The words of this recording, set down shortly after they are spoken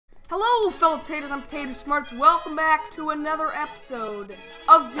Hello, fellow potatoes, I'm Potato Smarts. Welcome back to another episode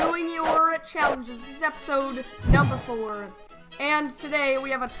of doing your challenges. This is episode number 4. And today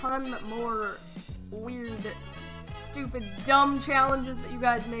we have a ton more weird, stupid, dumb challenges that you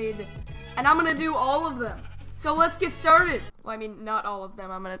guys made. And I'm gonna do all of them. So let's get started. Well, I mean, not all of them.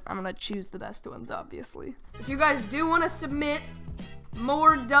 I'm gonna choose the best ones, obviously. If you guys do want to submit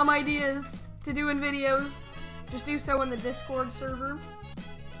more dumb ideas to do in videos, just do so in the Discord server,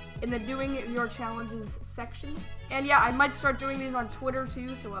 in the doing your challenges section. And yeah, I might start doing these on Twitter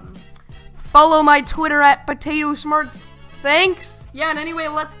too, so follow my Twitter at Potato Smarts. Thanks. Yeah, and anyway,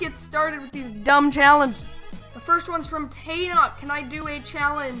 let's get started with these dumb challenges. The first one's from Tana. Can I do a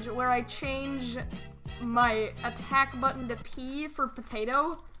challenge where I change my attack button to P for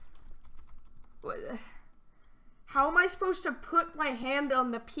potato? How am I supposed to put my hand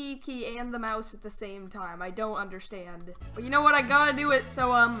on the P key and the mouse at the same time? I don't understand. But you know what? I gotta do it.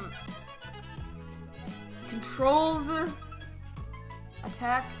 So, controls,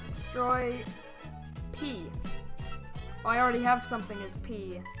 attack, destroy, P. Well, I already have something as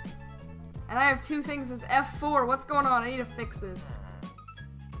P. And I have two things as F4. What's going on? I need to fix this.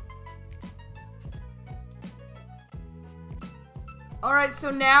 Alright,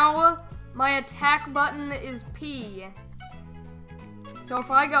 so now my attack button is P. So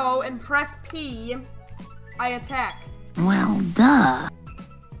if I go and press P, I attack. Well, duh.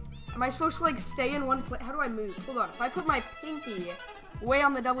 Am I supposed to, like, stay in one place? How do I move? Hold on. If I put my pinky way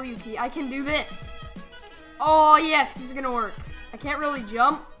on the W key, I can do this. Oh, yes, this is gonna work. I can't really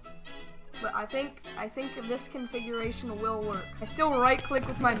jump, but I think this configuration will work. I still right-click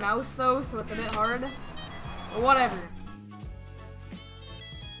with my mouse, though, so it's a bit hard. But whatever.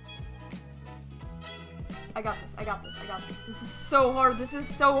 I got this, I got this, I got this. This is so hard, this is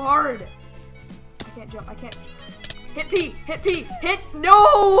so hard. I can't jump, I can't. Hit P, hit P, hit,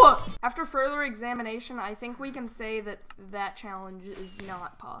 no! After further examination, I think we can say that that challenge is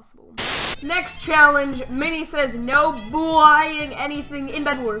not possible. Next challenge, Minnie says no buying anything in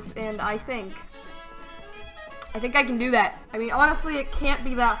BedWars, and I think I can do that. I mean, honestly, it can't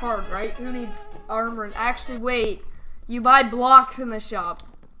be that hard, right? Who needs armor? And actually, wait, you buy blocks in the shop.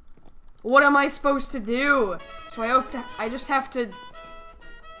 What am I supposed to do? So I just have to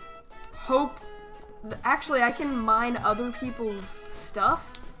hope. Actually, I can mine other people's stuff.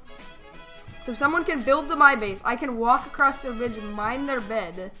 So someone can build to my base. I can walk across their bridge, mine their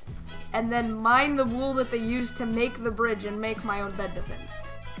bed, and then mine the wool that they use to make the bridge and make my own bed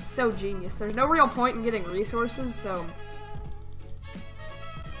defense. It's so genius. There's no real point in getting resources, so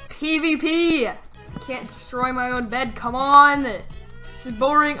PvP! I can't destroy my own bed. Come on! This is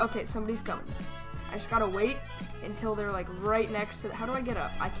boring. Okay, somebody's coming. I just gotta wait until they're like right next to how do I get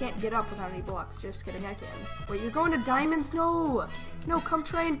up? I can't get up without any blocks. Just kidding, I can. Wait, you're going to diamonds? No! No, come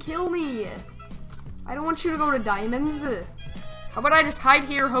try and kill me! I don't want you to go to diamonds. How about I just hide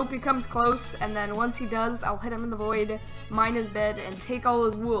here, hope he comes close, and then once he does, I'll hit him in the void, mine his bed, and take all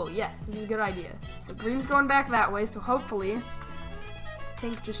his wool. Yes, this is a good idea. But green's going back that way, so hopefully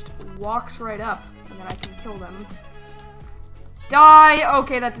Pink just walks right up, and then I can kill them. Die!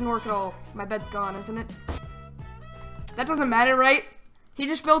 Okay, that didn't work at all. My bed's gone, isn't it? That doesn't matter, right? He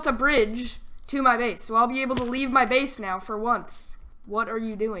just built a bridge to my base, so I'll be able to leave my base now for once. What are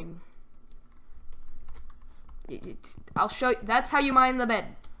you doing? I'll show you. That's how you mine the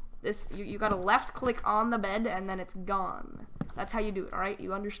bed. You gotta left click on the bed and then it's gone. That's how you do it, alright?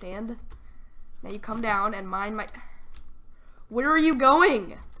 You understand? Now you come down and mine my... Where are you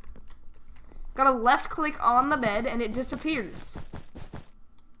going? Gotta left click on the bed and it disappears.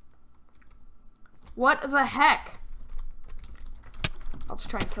 What the heck? I'll just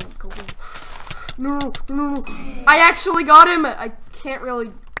try and kill him. Go. No, no. I actually got him! I can't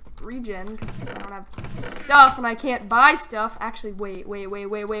really regen because I don't have stuff and I can't buy stuff. Actually, wait.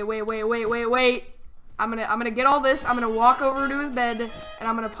 I'm gonna get all this. I'm gonna walk over to his bed and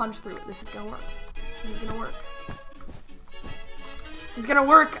I'm gonna punch through it. This is gonna work. This is gonna work. This is gonna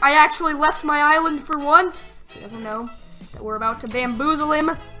work. I actually left my island for once. He doesn't know that we're about to bamboozle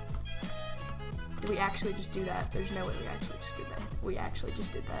him. Did we actually just do that? There's no way we actually just did that. We actually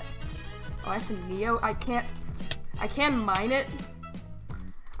just did that. Oh, I have to Neo? I can mine it.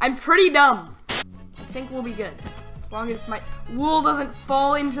 I'm pretty dumb. I think we'll be good. As long as my wool doesn't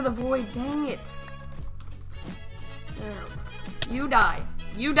fall into the void. Dang it. No. You die.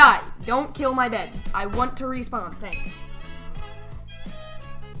 You die. Don't kill my bed. I want to respawn. Thanks.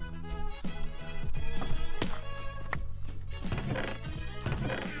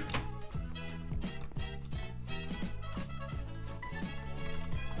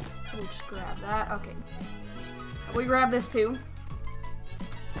 We'll just grab that. Okay. We grab this too.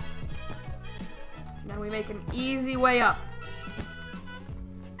 we make an easy way up.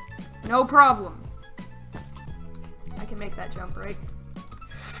 No problem. I can make that jump, right?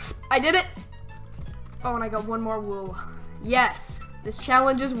 I did it! Oh, and I got one more wool. Yes! This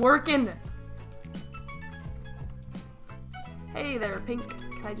challenge is working! Hey there, Pink.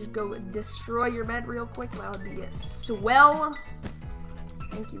 Can I just go destroy your bed real quick? That would be swell.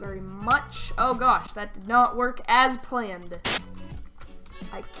 Thank you very much. Oh gosh, that did not work as planned.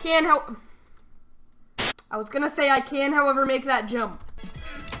 I can't help... I was gonna say I can, however, make that jump.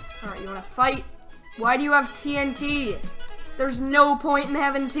 Alright, you wanna fight? Why do you have TNT? There's no point in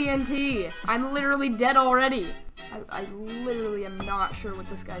having TNT. I'm literally dead already. I literally am not sure what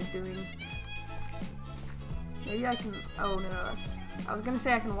this guy's doing. Maybe I can... Oh, no, that's... I was gonna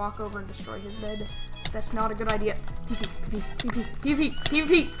say I can walk over and destroy his bed. That's not a good idea.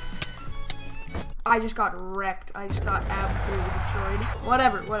 PvP. I just got wrecked. I just got absolutely destroyed.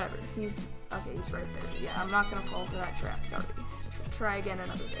 Whatever. He's... Okay, he's right there. Yeah, I'm not gonna fall for that trap. Sorry. Try again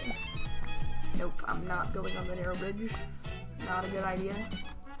another day. Nope, I'm not going on the narrow bridge. Not a good idea.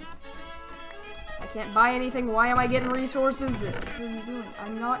 I can't buy anything. Why am I getting resources? What are you doing?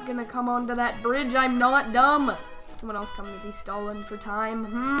 I'm not gonna come onto that bridge. I'm not dumb. Someone else coming. Is he stalling for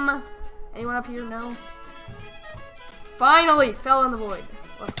time? Anyone up here? No. Finally, fell in the void.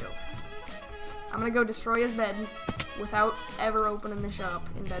 Let's go. I'm gonna go destroy his bed without ever opening the shop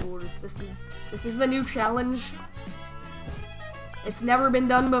in BedWars. This is the new challenge. It's never been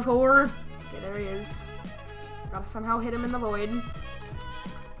done before. Okay, there he is. Gotta somehow hit him in the void.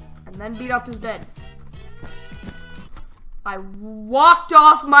 And then beat up his bed. I walked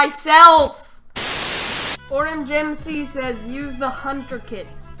off myself! OrmGemC says, use the Hunter Kit.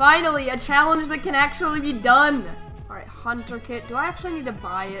 Finally, a challenge that can actually be done. Alright, Hunter Kit. Do I actually need to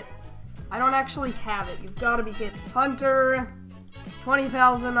buy it? I don't actually have it. You've got to be kidding. Hunter.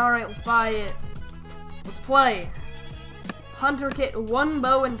 20,000. Alright, let's buy it. Let's play. Hunter Kit, 1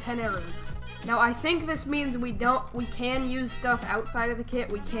 bow and 10 arrows. Now, I think this means we can use stuff outside of the kit.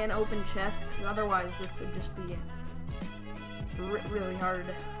 We can open chests, because otherwise this would just be really hard.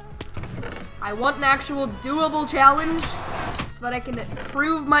 I want an actual doable challenge so that I can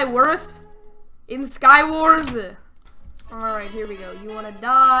prove my worth in SkyWars. Alright, here we go. You want to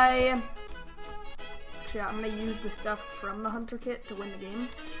die? Actually, I'm going to use the stuff from the Hunter Kit to win the game.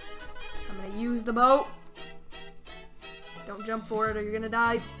 I'm going to use the bow. Don't jump for it or you're going to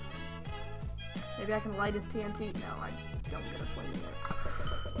die. Maybe I can light his TNT. No, I don't get a flame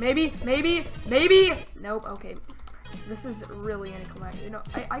yet. Maybe. Nope, okay. This is really anticlimactic. You know,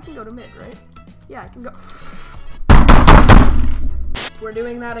 I can go to mid, right? Yeah, I can go. We're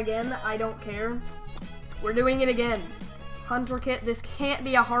doing that again. I don't care. We're doing it again. Hunter Kit, this can't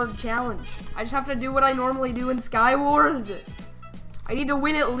be a hard challenge. I just have to do what I normally do in SkyWars. I need to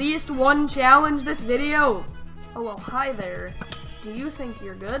win at least one challenge this video. Oh, well, hi there. Do you think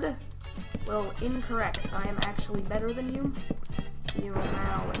you're good? Well, incorrect. I am actually better than you. You will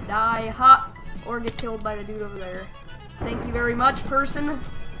now die hot or get killed by the dude over there. Thank you very much, person.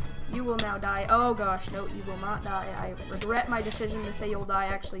 You will now die. Oh gosh, no, you will not die. I regret my decision to say you'll die.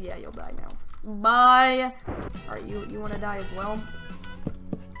 Actually, yeah, you'll die now. Bye. Alright, you want to die as well?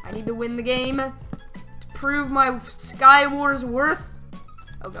 I need to win the game to prove my SkyWars worth.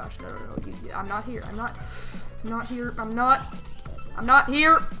 Oh gosh, no. I'm not here. I'm not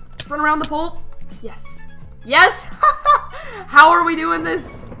here. Just run around the pole. Yes. Yes! How are we doing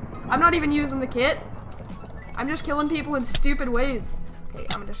this? I'm not even using the kit. I'm just killing people in stupid ways. Okay,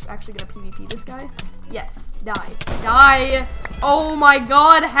 I'm just actually gonna PvP this guy. Yes. Die. Oh my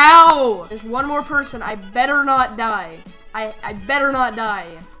god, how? There's one more person. I better not die. I better not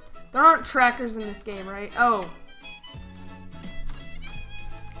die. There aren't trackers in this game, right? Oh.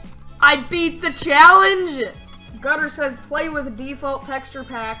 I beat the challenge! Gutter says, play with default texture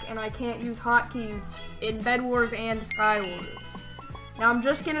pack, and I can't use hotkeys in BedWars and SkyWars. Now, I'm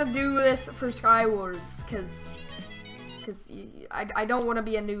just gonna do this for SkyWars, because I don't want to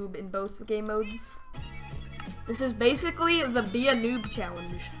be a noob in both game modes. This is basically the Be a Noob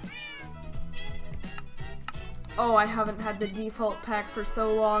challenge. Oh, I haven't had the default pack for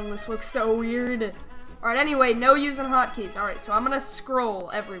so long. This looks so weird. Alright, anyway, no using hotkeys. Alright, so I'm gonna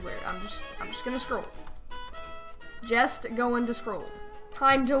scroll everywhere. I'm just gonna scroll. Just going to scroll.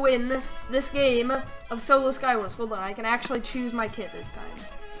 Time to win this game of solo SkyWars. Hold on, I can actually choose my kit this time.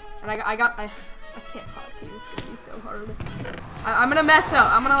 And I can't hotkey. This is gonna be so hard. I'm gonna mess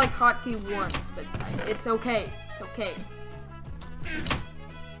up. I'm gonna like hotkey once, but it's okay. It's okay.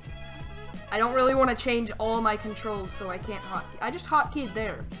 I don't really want to change all my controls, so I can't hotkey. I just hotkeyed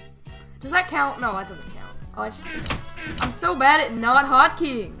there. Does that count? No, that doesn't count. Oh, I'm so bad at not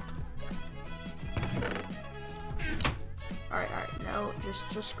hotkeying. No, just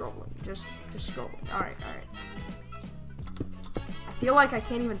scrolling. Just scrolling. Alright. I feel like I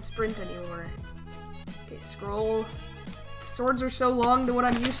can't even sprint anymore. Okay, scroll. Swords are so long to what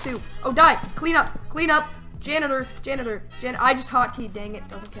I'm used to. Oh, die! Clean up! Janitor. I just hotkeyed, dang it,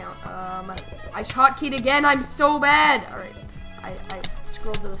 doesn't count. I just hotkeyed again, I'm so bad! Alright, I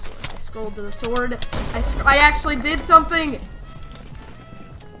scrolled to the sword. I actually did something!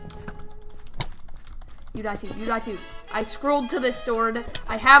 You die too. I scrolled to this sword.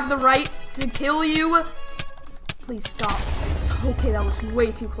 I have the right to kill you. Please stop. Okay, that was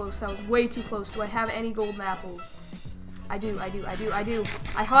way too close. Do I have any golden apples? I do. I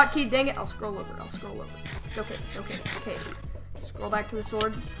hotkeyed, dang it. I'll scroll over. It's okay. Scroll back to the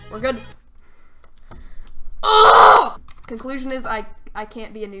sword. We're good. Oh! Conclusion is I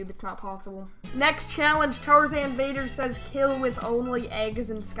can't be a noob. It's not possible. Next challenge, Tarzan Vader says kill with only eggs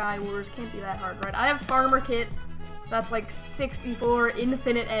in SkyWars. Can't be that hard, right? I have farmer kit, so that's like 64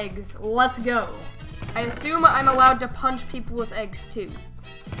 infinite eggs. Let's go. I assume I'm allowed to punch people with eggs too.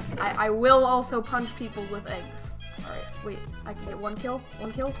 I will also punch people with eggs. Alright, wait, I can get one kill?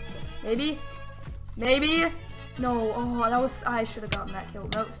 Maybe? No, oh, I should have gotten that kill.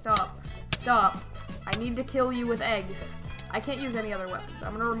 No, stop. I need to kill you with eggs. I can't use any other weapons.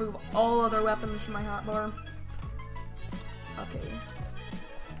 I'm gonna remove all other weapons from my hotbar. Okay.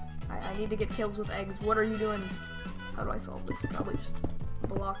 I need to get kills with eggs. What are you doing? How do I solve this? Probably just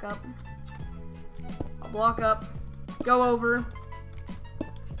block up. I'll block up. Go over.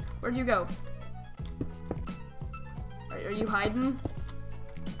 Where'd you go? Are you hiding?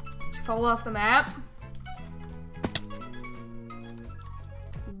 Did you fall off the map?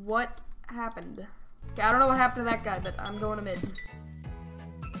 What happened? Okay, I don't know what happened to that guy, but I'm going to mid.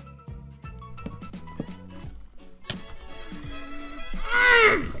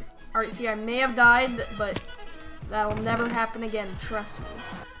 Alright, see, I may have died, but that'll never happen again, trust me.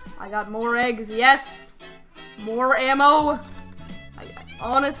 I got more eggs, yes! More ammo! I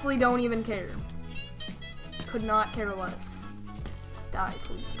honestly don't even care. Could not care less. Die,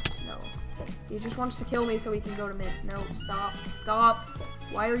 please. No. He just wants to kill me so he can go to mid. No, stop.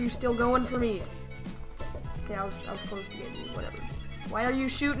 Why are you still going for me? Okay, I was close to getting you, whatever. Why are you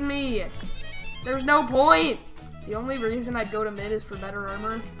shooting me? There's no point! The only reason I'd go to mid is for better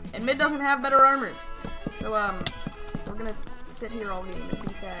armor. And mid doesn't have better armor. So, we're gonna sit here all game and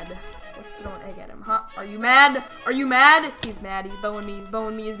be sad. Let's throw an egg at him, huh? Are you mad? He's mad, he's bowing me,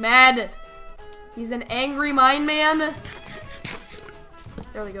 he's mad! He's an angry mine man.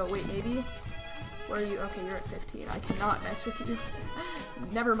 There we go, wait, maybe? Where are you? Okay, you're at 15. I cannot mess with you.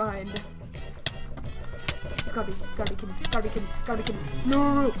 Never mind. Gotta be kidding.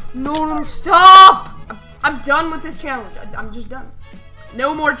 No, stop! I'm done with this challenge. I'm just done.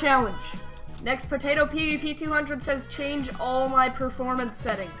 No more challenge. Next, Potato PvP 200 says change all my performance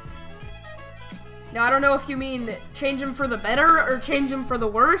settings. Now, I don't know if you mean change them for the better or change them for the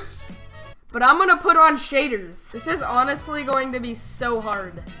worse, but I'm gonna put on shaders. This is honestly going to be so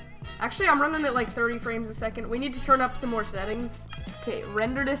hard. Actually, I'm running at like 30 frames a second. We need to turn up some more settings. Okay,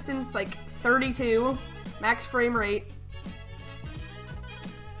 render distance like 32. Max frame rate.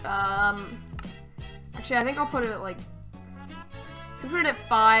 Actually, I think I'll put it at like... Should we put it at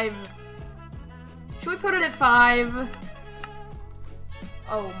 5?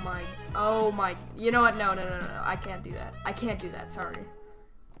 Oh my. You know what? No. I can't do that. Sorry.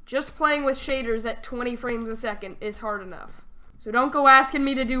 Just playing with shaders at 20 frames a second is hard enough. So don't go asking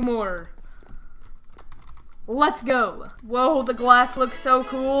me to do more. Let's go. Whoa, the glass looks so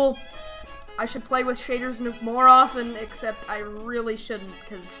cool. I should play with shaders more often, except I really shouldn't,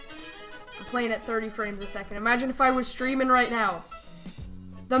 because I'm playing at 30 frames a second. Imagine if I was streaming right now.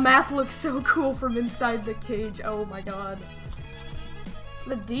 The map looks so cool from inside the cage. Oh my god.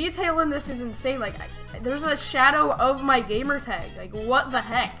 The detail in this is insane. Like, there's a shadow of my gamer tag. Like, what the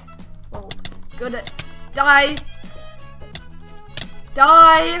heck? Well, good at... Die!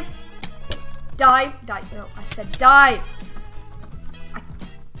 No, I said die!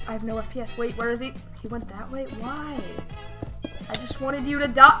 I have no FPS. Wait, where is he? He went that way? Why? I just wanted you to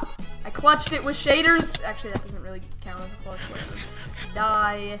die. I clutched it with shaders. Actually, that doesn't really count as a clutch. Whatever.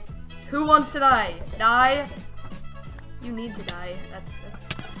 Die. Who wants to die? Die? You need to die. That's...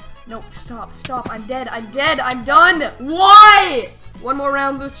 No, stop. I'm dead. I'm done. Why? One more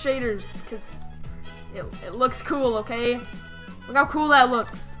round with shaders, because it looks cool, okay? Look how cool that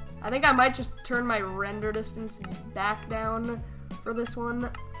looks. I think I might just turn my render distance back down for this one,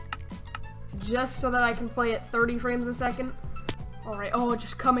 just so that I can play at 30 frames a second. Alright, oh,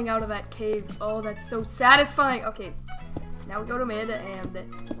 just coming out of that cave. Oh, that's so satisfying. Okay, now we go to mid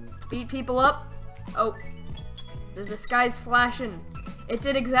and beat people up. Oh, the sky's flashing. It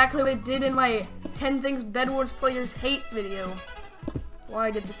did exactly what it did in my 10 things BedWars players hate video.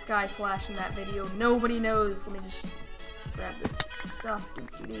 Why did the sky flash in that video? Nobody knows. Let me just grab this stuff.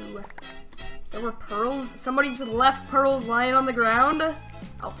 There were pearls? Somebody just left pearls lying on the ground?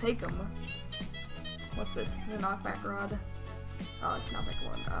 I'll take them. What's this? This is a knockback rod. Oh, it's not that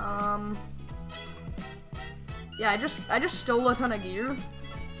one. Yeah, I just stole a ton of gear.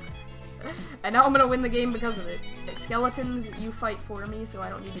 And now I'm gonna win the game because of it. Skeletons, you fight for me, so I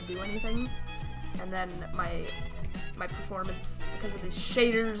don't need to do anything. And then my performance, because of these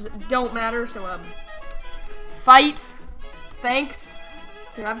shaders, don't matter, so, fight! Thanks!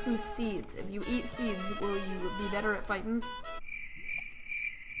 Here, have some seeds. If you eat seeds, will you be better at fighting?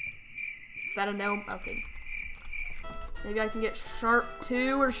 Is that a no? Okay. Maybe I can get sharp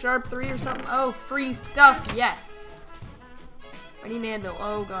 2 or sharp 3 or something. Oh, free stuff, yes! I need an anvil.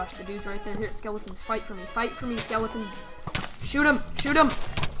 Oh gosh, the dude's right there. Here, skeletons, fight for me, skeletons. Shoot him, shoot him!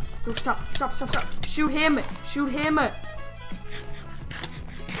 No, stop. Shoot him, shoot him! I'll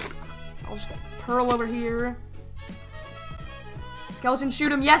just pearl over here. Skeletons,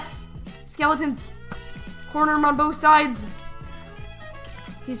 shoot him, yes! Skeletons! Corner him on both sides!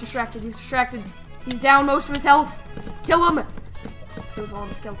 He's distracted. He's down most of his health. Kill him! It was all in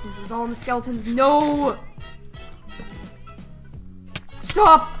the skeletons, no!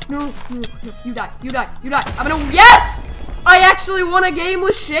 Stop! No, you die. I'm gonna, yes! I actually won a game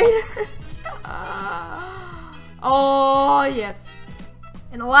with shaders! Oh, yes.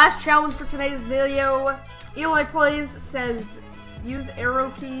 And the last challenge for today's video, Eli Plays says, use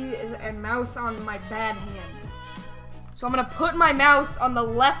arrow keys and mouse on my bad hand. So I'm gonna put my mouse on the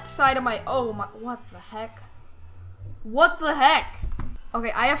left side of my, oh my, what the heck? What the heck?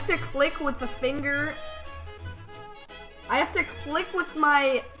 Okay, I have to click with the finger. I have to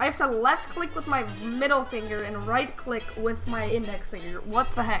left click with my middle finger and right click with my index finger.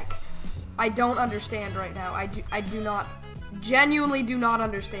 What the heck? I don't understand right now. I genuinely do not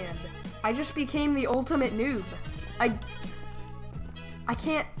understand. I just became the ultimate noob. I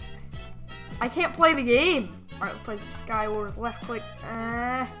can't play the game. Alright, let's play some SkyWars. Left click.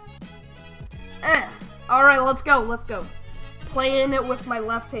 Alright, let's go. Playing it with my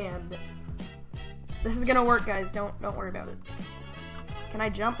left hand. This is gonna work, guys. Don't worry about it. Can I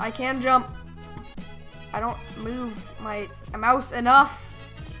jump? I can jump. I don't move my mouse enough.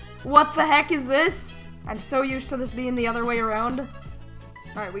 What the heck is this? I'm so used to this being the other way around.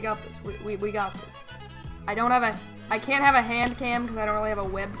 Alright, we got this. We got this. I can't have a hand cam because I don't really have a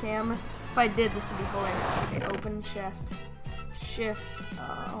webcam. If I did, this would be hilarious. Okay, open chest. Shift.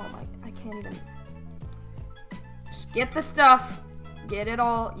 Oh my, I can't even. Just get the stuff. Get it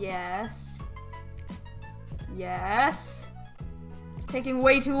all. Yes. Yes. It's taking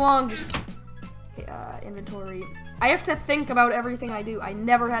way too long. Just. Okay, inventory. I have to think about everything I do. I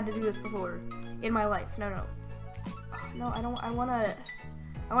never had to do this before in my life. No. Oh, no, I don't. I wanna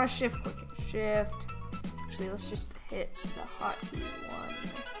shift click it. Shift. Actually, let's just hit the hotkey 1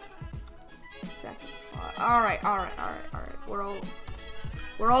 second slot. Alright. We're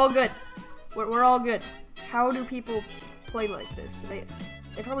all good. We're all good. How do people play like this?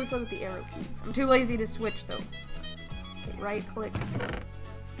 They probably play with the arrow keys. I'm too lazy to switch though. Okay, right click.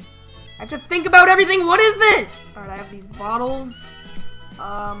 I have to think about everything. What is this? Alright, I have these bottles.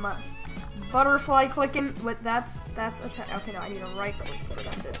 Butterfly clicking. What? That's okay. No, I need a right click for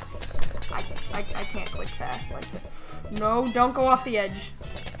that. I can't click fast like that. No, don't go off the edge.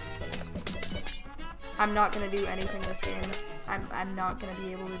 I'm not gonna do anything this game. I'm not gonna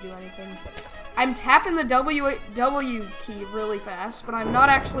be able to do anything. I'm tapping the W key really fast, but I'm not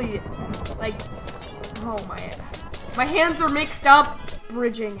actually like. Oh my hands are mixed up.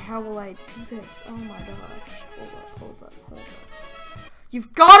 Bridging. How will I do this? Oh my gosh. Hold up.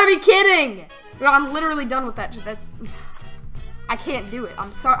 You've got to be kidding! No, I'm literally done with that shit. I can't do it.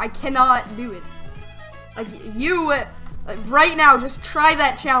 I'm sorry. I cannot do it. Like, right now, just try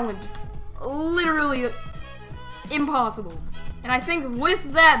that challenge. It's literally impossible. And I think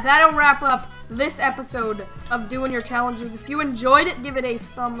with that, that'll wrap up this episode of Doing Your Challenges. If you enjoyed it, give it a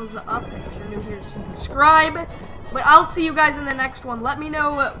thumbs up. And if you're new here, subscribe. But I'll see you guys in the next one. Let me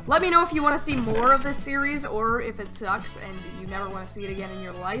know if you want to see more of this series or if it sucks and you never want to see it again in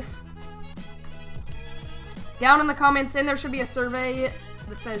your life. Down in the comments, there should be a survey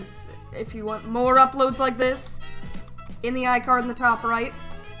that says if you want more uploads like this in the iCard in the top right.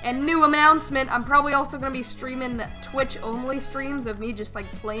 And new announcement, I'm probably also going to be streaming Twitch-only streams of me just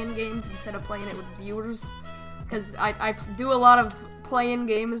like playing games instead of playing it with viewers. Because I do a lot of playing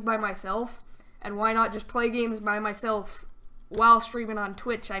games by myself. And why not just play games by myself while streaming on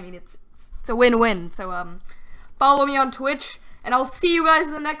Twitch? I mean, it's a win-win. So, follow me on Twitch And I'll see you guys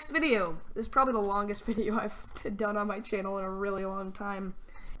in the next video. This is probably the longest video I've done on my channel in a really long time.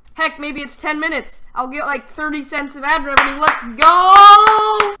 Heck, maybe it's 10 minutes. I'll get like 30 cents of ad revenue. Let's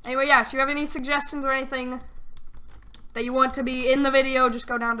go! Anyway, yeah, if you have any suggestions or anything that you want to be in the video, just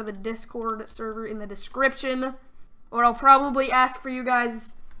go down to the Discord server in the description. Or I'll probably ask you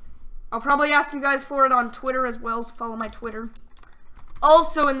guys for it on Twitter as well, so follow my Twitter.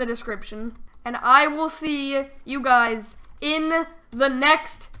 Also in the description. And I will see you guys in the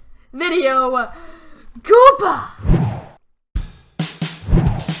next video. Goodbye!